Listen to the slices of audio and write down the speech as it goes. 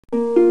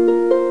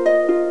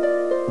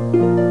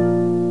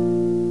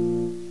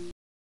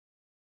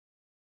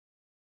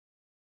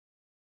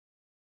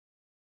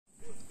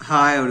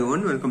Hi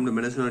everyone, welcome to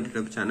Medicine on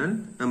YouTube channel.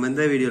 நம்ம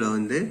இந்த வீடியோல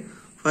வந்து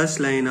first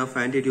line of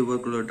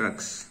antitubercular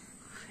drugs.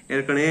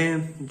 ஏற்கனவே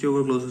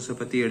tuberculosis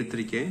பத்தி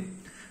எடுத்திருக்கேன்.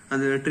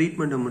 அந்த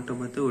ட்ரீட்மெண்ட்டை மட்டும்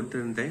பார்த்து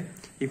விட்டுருந்தேன்.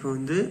 இப்போ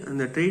வந்து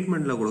அந்த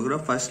ட்ரீட்மெண்ட்ல கொடுக்குற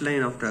ஃபர்ஸ்ட்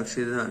லைன் ஆஃப் ட்ரக்ஸ்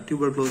இதுதான்.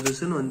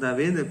 tuberculosis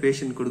வந்தாவே இந்த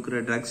பேஷண்ட்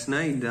கொடுக்குற ட்ரக்ஸ்னா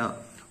இந்த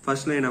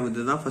ஃபர்ஸ்ட் லைன் ஆஃப்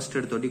இதுதான் ஃபர்ஸ்ட்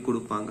எடுத்தோட்டி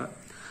கொடுப்பாங்க.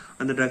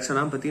 அந்த ட்ரக்ஸ்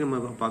எல்லாம் பத்தி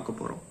நம்ம பார்க்க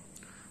போறோம்.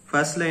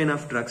 ஃபர்ஸ்ட் லைன்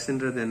ஆஃப்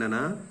ட்ரக்ஸ்ன்றது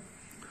என்னன்னா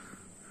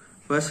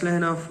first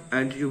line of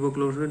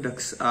antitubercular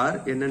drugs are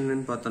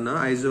என்னென்னு பார்த்தோம்னா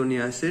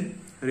Isoniazid,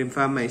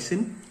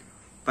 Rifampicin,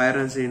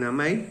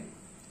 Pyrazinamide,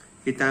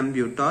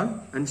 Ethambutol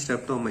and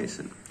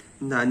Streptomycin.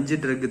 இந்த 5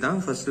 drug தான்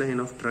first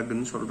line of drug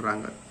ன்னு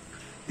சொல்றாங்க.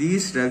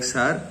 These drugs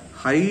are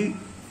high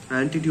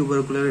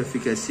antitubercular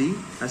efficacy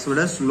as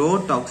well as low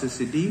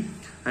toxicity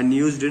and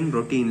used in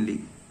routinely.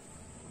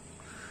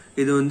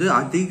 இது வந்து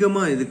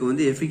அதிகமா இதுக்கு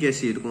வந்து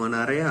எஃபிகசி இருக்கும்.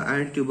 நிறைய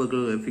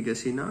antitubercular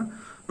efficacyனா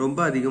ரொம்ப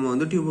அதிகமா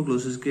வந்து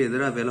tuberculosisக்கு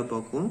எதிராக வேலை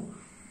பார்க்கும்.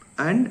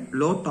 அண்ட்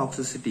லோ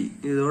டாக்ஸிசிட்டி,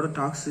 இதோட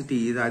டாக்ஸிசிட்டி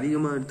இது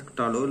அதிகமாக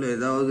எடுத்துக்கிட்டாலோ இல்லை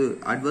ஏதாவது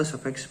அட்வர்ஸ்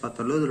எஃபெக்ட்ஸ்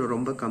பார்த்தாலோ இதில்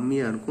ரொம்ப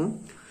கம்மியாக இருக்கும்.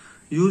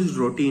 யூஸ்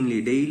ரொட்டீன்லி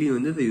டெய்லி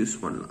வந்து இதை யூஸ்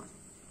பண்ணலாம்.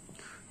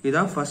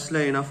 இதான் ஃபர்ஸ்ட்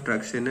லைன் ஆஃப்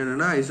ட்ரக்ஸ்.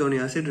 என்னென்னா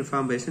ஐசோனியாசிட்,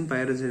 ரிஃபாம்பைசின்,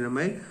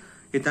 பைரசினமைட்,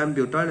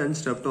 இத்தாம்பியூட்டால் அண்ட்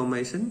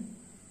ஸ்ட்ரெப்டோமைசின்.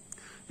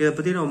 இதை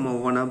பற்றி நம்ம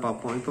ஒவ்வொன்றா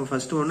பார்ப்போம். இப்போ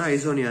ஃபர்ஸ்ட் ஒன்று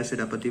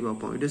ஐசோனியாசிடை பற்றி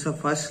பார்ப்போம். It is a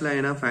first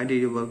line of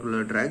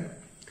antitubercular drug.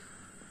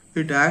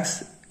 It acts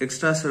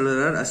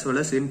extracellular as well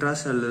as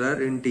intracellular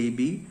in TB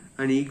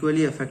and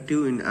equally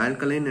effective in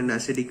alkaline and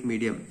acidic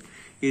medium.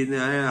 இது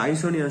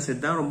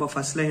ஐசோனியாசிட் தான் ரொம்ப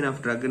ஃபர்ஸ்ட் லைன் ஆஃப்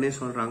ட்ரக்னே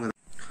சொல்றாங்க.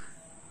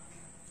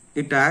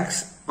 It acts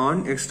on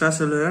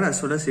extracellular as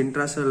well as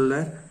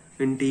intracellular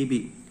in TB.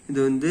 இது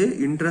வந்து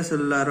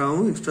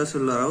இன்ட்ராசெல்லுலராகவும்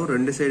எக்ஸ்ட்ராசெல்லுலராகவும்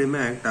ரெண்டு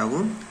சைடுமே act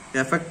ஆகும்.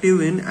 Effective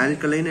in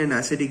alkaline and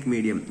acidic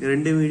medium.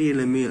 ரெண்டு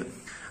மீடியம்லையுமே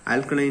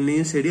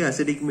ஆல்கலைன்லையும் சரி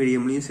அசிடிக்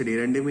மீடியம்லையும் சரி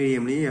ரெண்டு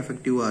மீடியம்லையும்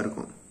எஃபெக்டிவா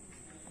இருக்கும்.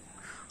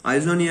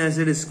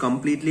 Isoniazid is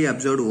completely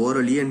absorbed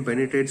orally and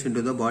penetrates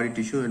into the body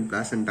tissue and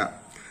placenta.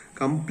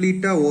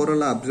 Completely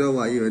oral absorb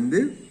ஆகி வந்து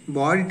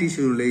body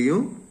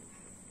tissueலையும்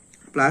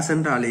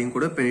placentalலையும்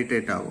கூட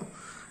penetrate ஆகும்.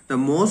 The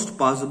most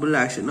possible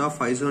action of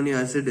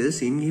isoniazid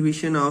is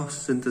inhibition of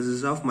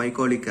synthesis of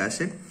mycolic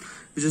acid,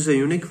 which is a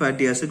unique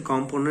fatty acid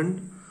component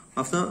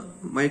of the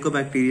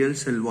mycobacterial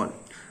cell wall.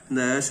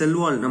 இந்த செல்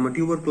வால் நம்ம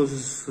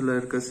டியூபர்குலோசிஸ்ல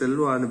இருக்க செல்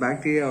வால், அந்த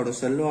பாக்டீரியாவோட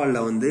செல்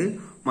வால்ல வந்து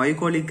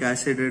மைக்கோலிக்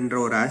ஆசிட்ன்ற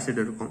ஒரு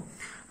ஆசிட் இருக்கும்.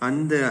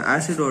 அந்த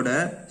ஆசிடோட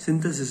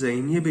சிந்தசிஸை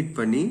இன்ஹிபிட்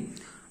பண்ணி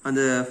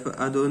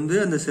அது வந்து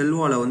அந்த செல்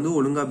வாலை வந்து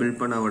ஒழுங்கா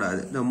பில்ட் பண்ண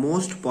விடாது. The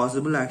most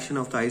possible action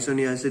of the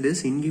isoniazid is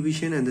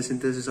inhibition and the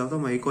synthesis of the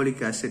mycolic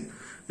acid,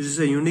 which is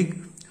a unique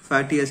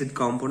fatty acid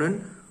component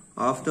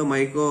of the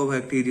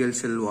mycobacterial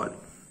cell wall.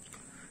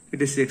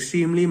 It is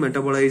extremely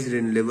metabolized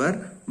in liver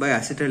by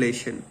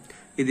acetylation.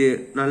 இது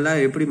நல்லா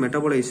எப்படி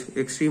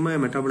எக்ஸ்ட்ரீமா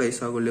metabolise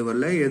ஆகும்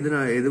லிவர்ல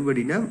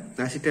எதுபடினா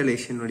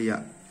அசிட்டலேஷன் வழியா.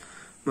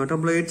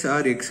 Metabolites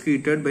R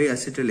excreted by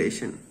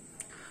அசிட்டலேஷன்.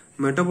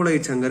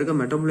 Metabolites அங்க இருக்க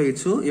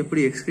மெட்டபலைட்ஸும்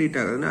எப்படி excrete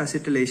ஆகுதுன்னா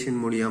அசிட்டலேஷன்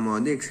மூலியமா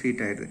வந்து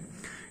எக்ஸ்கிரீட் ஆயிடுது.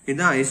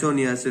 இதுதான்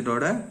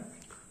ஐசோனியாசிடோட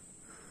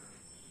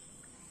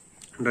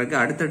ட்ரக்.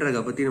 அடுத்த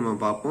ட்ரக்கை பத்தி நம்ம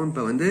பார்ப்போம்.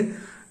 இப்ப வந்து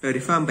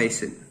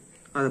ரிஃபாம்பைசின்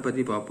அதை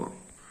பத்தி பார்ப்போம்.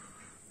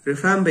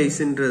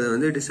 ரிஃபாம்பைசின்றது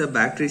வந்து it is a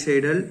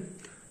பாக்டீரிசைடல்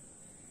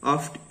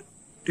of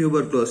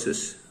tuberculosis,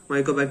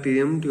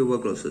 mycobacterium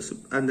tuberculosis.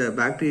 அந்த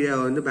பாக்டீரியா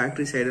வந்து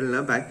பாக்டீரிசைடல்னா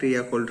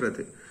பாக்டீரியா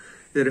கொல்றது.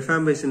 இது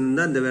ரிஃபாம்பைசின்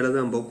தான் அந்த வேலை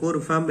தான் பார்ப்போம்.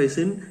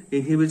 ரிஃபாம்பைசின்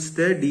இன்ஹிபிட்ஸ்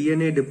த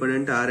DNA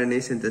dependent RNA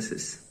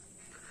synthesis.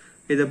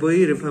 இதை போய்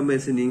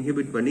ரிஃபாம்பைசின்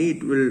இன்ஹிபிட் பண்ணி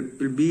it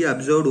will be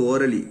observed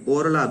orally.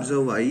 ஓரலா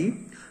observe ஆகி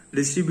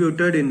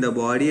distributed in the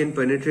body and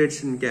penetrates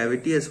in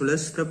cavity as well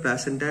as the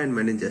placenta and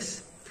meninges.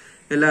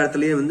 எல்லா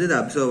இடத்துலயும் வந்து இது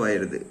அப்சர்வ்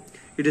ஆயிருது.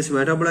 It is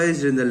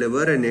metabolized in the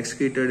liver and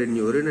excreted in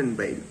urine and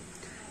bile.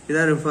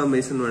 இதான்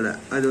ரிஃபாம்பைசின் வேலை.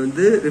 அது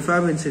வந்து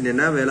ரிஃபாம்பைசின்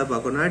என்ன வேலை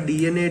பார்க்கணும்னா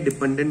DNA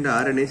dependent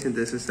RNA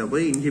synthesis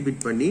போய்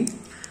இன்ஹிபிட் பண்ணி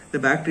இந்த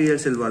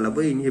பாக்டீரியல் செல் வால்ல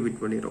போய் இன்ஹிபிட்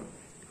பண்ணிடும்.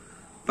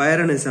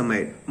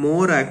 பைரனிசமைட்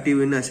மோர் ஆக்டிவ்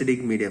இன்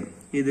அசிடிக் மீடியம்.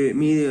 இது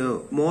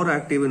மோர்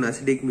active in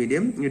acidic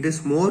medium. It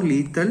is more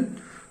lethal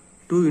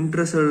to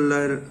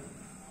intracellular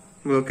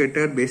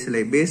located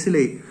பேசிலை.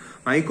 பேசிலை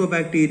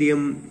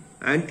Mycobacterium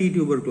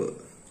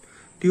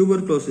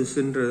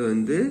டியூபர்குலோசிஸ்ன்றது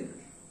வந்து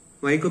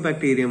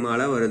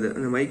மைக்கோபாக்டீரியமால வருது.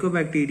 அந்த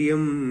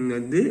மைக்கோபாக்டீரியம்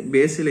வந்து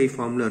பேசிலை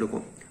ஃபார்ம்ல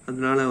இருக்கும்.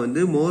 அதனால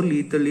வந்து மோர்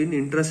லீத்தல் இன்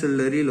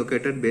இன்ட்ராசெல்லுலரி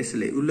லொகேட்டட்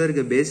பேசிலை. உள்ள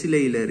இருக்க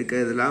பேசிலையில இருக்க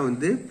இதெல்லாம்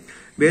வந்து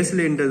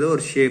பேசிலைன்றது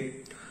ஒரு ஷேப்.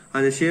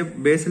 அந்த ஷேப்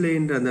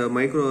பேசிலைன்ற அந்த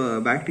மைக்ரோ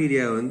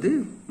பாக்டீரியா வந்து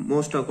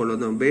மோஸ்டா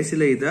கொள்ளும்.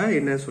 பேசிலை தான்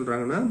என்ன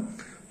சொல்றாங்கன்னா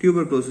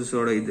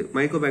டியூபர்குலோசிஸோட இது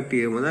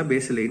மைக்கோபாக்டீரியம் தான்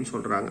பேசிலைன்னு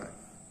சொல்றாங்க.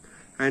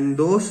 And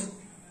those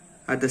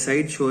at the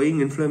side showing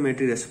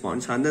inflammatory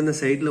response. அந்தந்த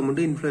சைட்ல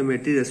மட்டும்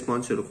இன்ஃப்ளமேட்டரி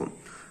ரெஸ்பான்ஸ் இருக்கும்.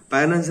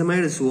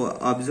 Pyrazinamide is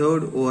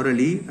observed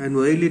orally and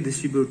widely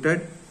distributed,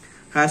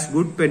 has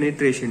good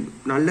penetration.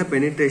 நல்ல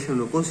penetration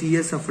இருக்கும்.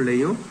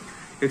 CSF-லையும்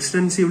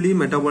extensively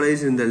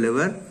metabolized in the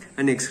liver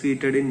and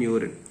excreted in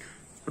urine.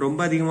 ரொம்ப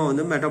அதிகமா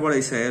வந்து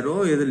மெட்டபாலைஸ்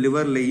ஆயிரும். இது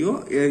லிவர்லயும்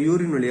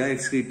யூரின் வழியா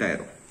எக்ஸ்கிரீட்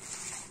ஆயிரும்.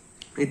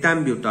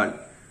 Ethambutol.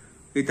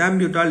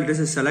 Ethambutol, it is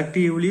a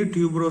selectively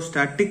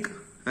tuberostatic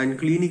and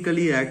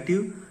clinically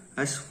active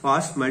as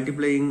fast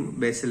multiplying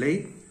bacilli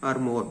or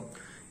more.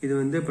 இது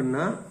வந்து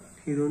எப்படின்னா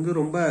இது வந்து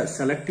ரொம்ப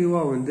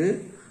செலக்டிவா வந்து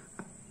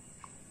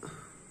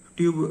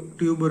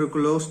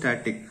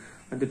tuberculostatic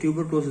அந்த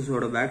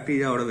tuberculosis-ஓட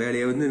பாக்டீரியாவோட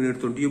வேலையை வந்து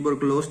நிறுத்தும்.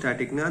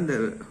 tuberculostatic-னா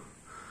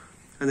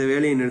அந்த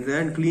வேலையை நிறுத்துது.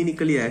 அண்ட்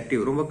கிளினிக்கலி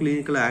ஆக்டிவ், ரொம்ப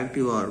கிளினிக்கலா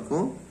ஆக்டிவா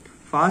இருக்கும்.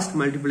 Fast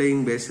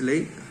multiplying பேசிலை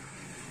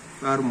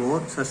R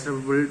more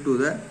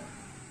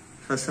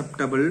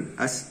susceptible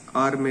as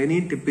are many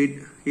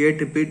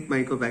atypic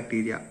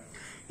mycobacteria.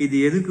 இது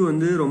எதுக்கு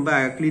வந்து ரொம்ப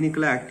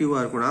கிளினிக்கலா ஆக்டிவா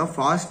இருக்கும்னா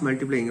ஃபாஸ்ட்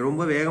மல்டிப்ளையிங்,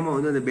 ரொம்ப வேகமா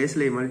வந்து அந்த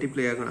பேசிலை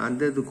மல்டிப்ளை ஆகணும்,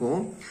 அந்த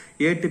இதுக்கும்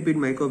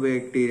ஏடிபிக்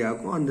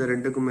மைக்கோபாக்டீரியாவுக்கும் அந்த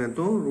ரெண்டுக்குமே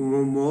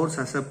மோர்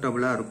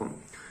சசப்டபிளா இருக்கும்.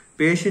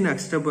 பேஷண்ட்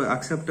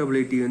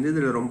அக்செப்டபிலிட்டி வந்து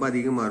இதுல ரொம்ப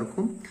அதிகமா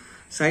இருக்கும்.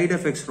 சைடு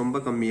எஃபெக்ட்ஸ் ரொம்ப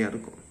கம்மியா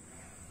இருக்கும்.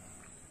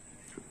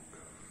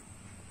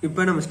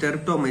 இப்போ நம்ம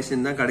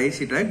ஸ்டெப்டோமைசின் தான்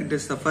கடைசி drug. It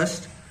is the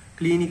first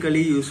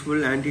clinically useful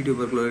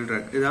antitubercular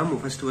drug. இதான்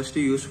first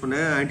யூஸ் பண்ண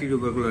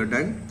antitubercular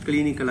drug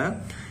clinically.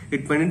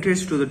 It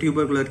penetrates to the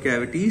tubercular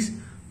cavities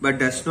but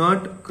does not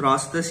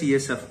cross the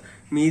CSF.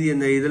 மீதி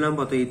இந்த இதெல்லாம்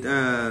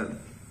பார்த்தோம்,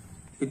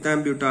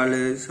 Ethambutol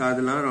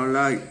அதெல்லாம்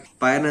நல்லா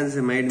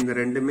Pyrazinamide இந்த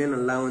ரெண்டுமே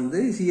நல்லா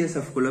வந்து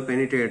CSF குள்ள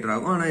penetrate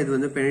ஆகும். ஆனா இது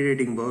வந்து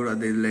penetrating power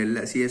அது இதுல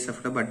இல்ல CSF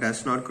ல, but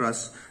does not cross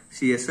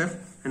CSF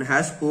and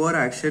has poor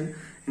action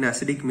in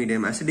acidic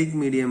medium. Acidic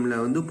mediumல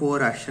வந்து poor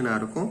action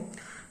இருக்கும்.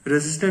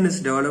 Resistance is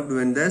developed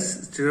when the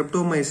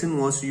streptomycin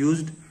was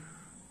used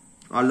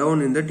alone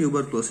in the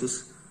tuberculosis.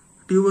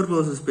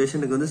 Tuberculosis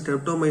patient க்கு வந்து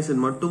streptomycin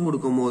மட்டும்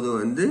கொடுக்கும்போது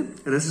வந்து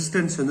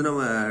resistance வந்து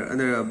நம்ம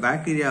அந்த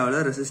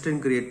பாக்டீரியாவால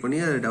ரெசிஸ்டன்ஸ் கிரியேட் பண்ணி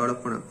அதை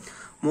டெவலப் பண்ணும்.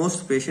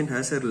 Most patient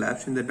has a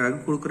relapse. இந்த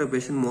ட்ரக் கொடுக்குற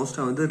பேஷண்ட்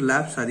மோஸ்டா வந்து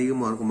ரிலாப்ஸ்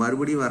அதிகமா இருக்கும்,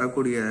 மறுபடியும்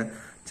வரக்கூடிய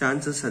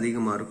சான்சஸ்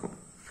அதிகமா இருக்கும்.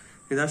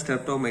 இதான்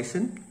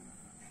ஸ்ட்ரெப்டோமைசின்.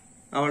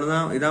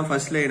 அவ்வளவுதான். இதான்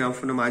ஃபர்ஸ்ட் லைன் ஆஃப்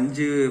நம்ம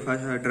 5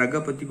 ட்ரக்கை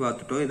பத்தி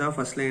பார்த்துட்டோம். இதான்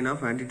ஃபர்ஸ்ட் லைன்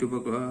ஆஃப்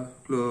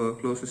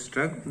ஆன்டிடியூபர்குலோசிஸ்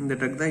ட்ரக். இந்த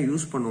ட்ரக் தான்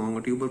யூஸ்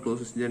பண்ணுவாங்க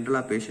டியூபர்குலோசிஸ்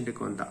ஜென்ரலா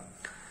பேஷண்ட்டுக்கு வந்தா.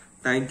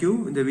 தேங்க்யூ.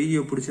 இந்த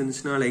வீடியோ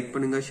பிடிச்சிருந்துச்சுன்னா லைக்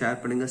பண்ணுங்க, ஷேர்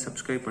பண்ணுங்க,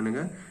 சப்ஸ்கிரைப்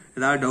பண்ணுங்க.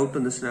 ஏதாவது டவுட்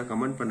இருந்துச்சுன்னா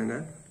கமெண்ட் பண்ணுங்க.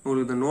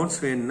 உங்களுக்கு இந்த நோட்ஸ்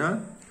வேணும்னா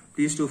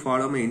please to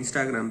follow my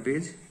Instagram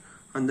page.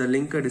 அந்த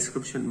லிங்க்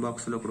டிஸ்கிரிப்ஷன்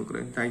பாக்ஸ்ல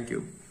கொடுக்குறேன். தேங்க்யூ.